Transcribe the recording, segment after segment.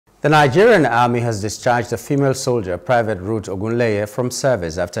The Nigerian Army has discharged a female soldier, Private Ruth Ogunleye, from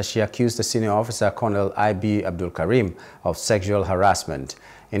service after she accused the senior officer, Colonel I.B Abdulkareem, of sexual harassment.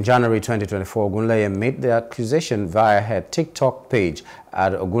 In January 2024, Ogunleye made the accusation via her TikTok page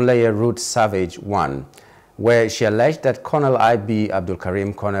at Ogunleye Ruth Savage 1, where she alleged that Colonel I.B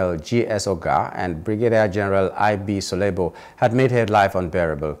Abdulkareem, Colonel G.S. Oga, and Brigadier General I.B Solebo had made her life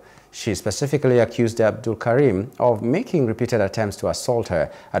unbearable. She specifically accused Abdulkareem of making repeated attempts to assault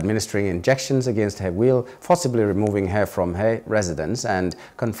her, administering injections against her will, forcibly removing her from her residence, and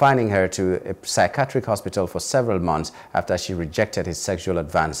confining her to a psychiatric hospital for several months after she rejected his sexual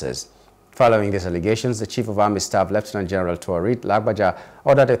advances. Following these allegations, the Chief of Army Staff, Lieutenant General Tuarit Lagbaja,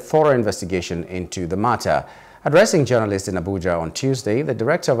 ordered a thorough investigation into the matter. Addressing journalists in Abuja on Tuesday, the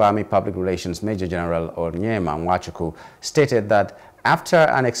Director of Army Public Relations, Major General Onyema Nwachukwu, stated that after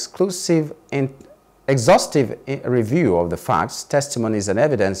an exhaustive review of the facts, testimonies and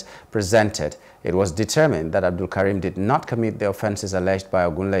evidence presented, it was determined that Abdulkareem did not commit the offenses alleged by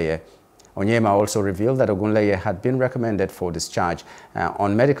Ogunleye. Onyema also revealed that Ogunleye had been recommended for discharge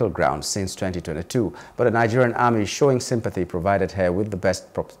on medical grounds since 2022, but the Nigerian Army, showing sympathy, provided her with the best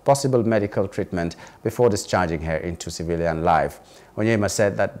possible medical treatment before discharging her into civilian life. Onyema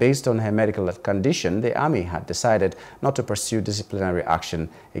said that based on her medical condition, the Army had decided not to pursue disciplinary action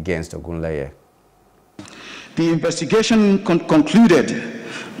against Ogunleye. The investigation concluded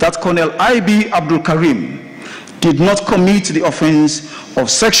that Colonel I.B Abdulkareem did not commit the offense of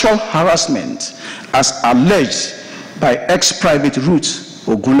sexual harassment as alleged by ex-Private Ruth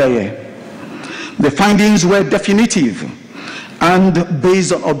Ogunleye. The findings were definitive and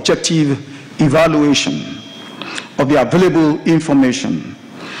based on objective evaluation of the available information.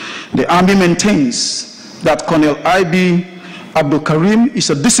 The Army maintains that Colonel I.B Abdulkareem is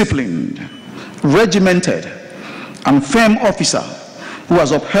a disciplined, regimented, and firm officer who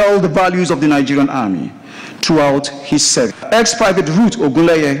has upheld the values of the Nigerian Army throughout his service. Ex-Private Ruth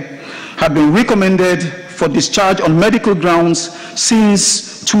Ogunleye had been recommended for discharge on medical grounds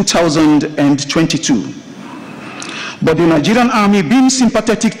since 2022. But the Nigerian Army, being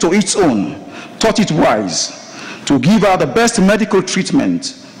sympathetic to its own, thought it wise to give her the best medical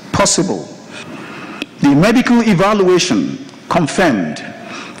treatment possible. The medical evaluation confirmed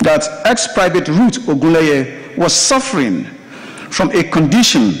that ex-Private Ruth Ogunleye was suffering from a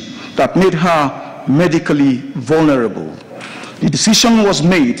condition that made her medically vulnerable. The decision was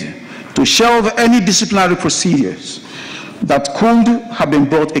made to shelve any disciplinary procedures that could have been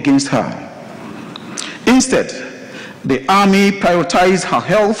brought against her. Instead, the Army prioritized her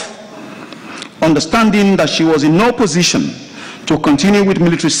health, understanding that she was in no position to continue with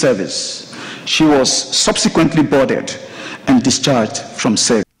military service. She was subsequently boarded and discharged from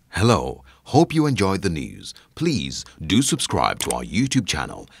service. Hello. Hope you enjoyed the news. Please do subscribe to our YouTube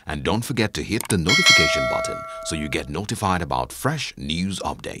channel and don't forget to hit the notification button so you get notified about fresh news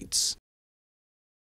updates.